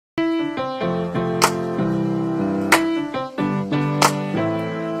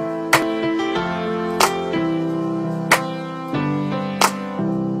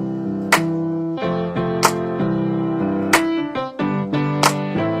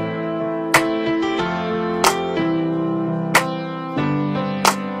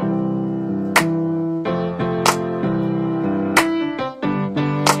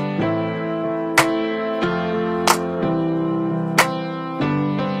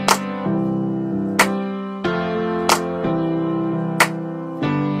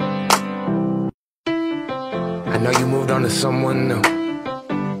moved on to someone new.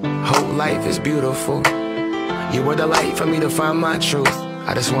 Whole life is beautiful. You were the light for me to find my truth.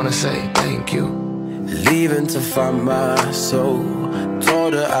 I just wanna say thank you. Leaving to find my soul,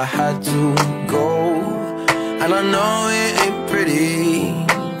 told her I had to go. And I know it ain't pretty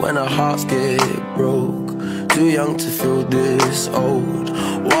when our hearts get broke. Too young to feel this old,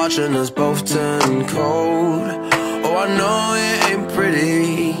 watching us both turn cold. Oh, I know it ain't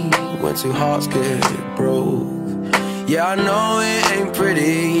pretty when two hearts get broke. Yeah, I know it ain't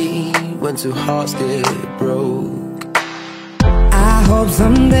pretty when two hearts get broke. I hope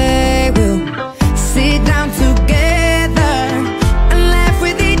someday we'll sit down together and laugh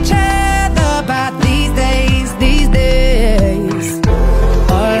with each other about these days, these days.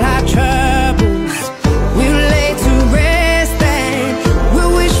 All our troubles we'll lay to rest, and we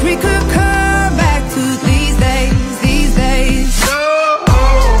wish we could come back to these days, these days.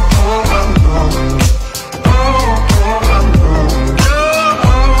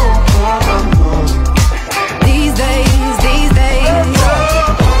 These days, these days.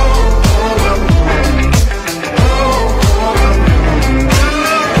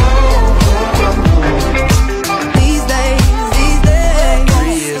 These days, these days.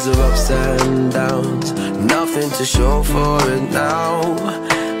 3 years of ups and downs, nothing to show for it now.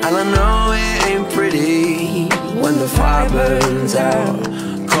 And I know it ain't pretty when the fire burns out.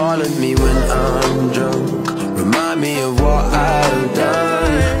 Calling me when I'm drunk, remind me of what I've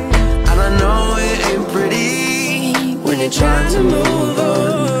done. And I know it ain't pretty when you're trying to move on.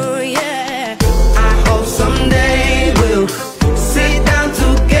 Oh, yeah. I hope someday we'll sit down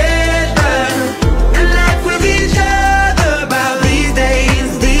together and laugh with each other about these days,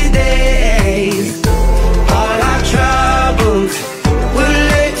 these days. All our troubles we'll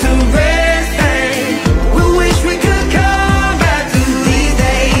lay to rest, and we wish we could come back to these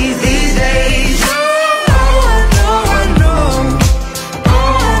days, these days. Oh, I know, I know.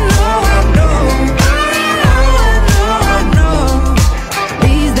 Oh, I know, I know. Oh, I know, I know.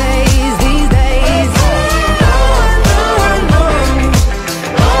 These days, these days. Oh, I know, I know.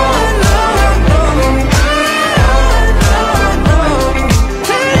 Oh, I know, I know. Oh, I know, I know.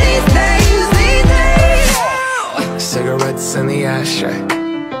 These days, these days. Cigarettes in the ashtray,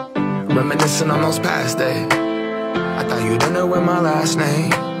 reminiscing on those past days. I thought you didn't know my last name,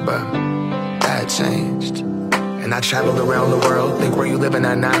 but that changed. And I traveled around the world, think where you living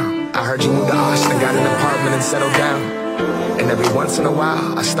at now. I heard you moved to Austin, got an apartment and settled down. And every once in a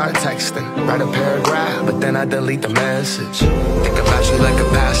while, I start texting, write a paragraph, but then I delete the message. Think about you like a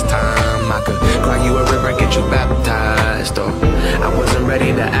pastime. I could cry you a river and get you baptized. Or I wasn't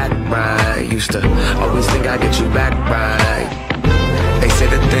ready to act right. Used to always think I'd get you back right. They say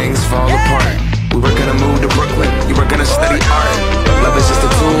that things fall apart. We were gonna move to Brooklyn, you were gonna study art. Love is just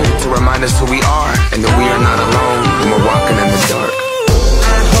a tool to remind us who we are, and that we are not alone when we're walking in the dark.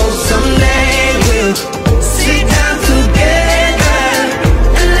 I hope someday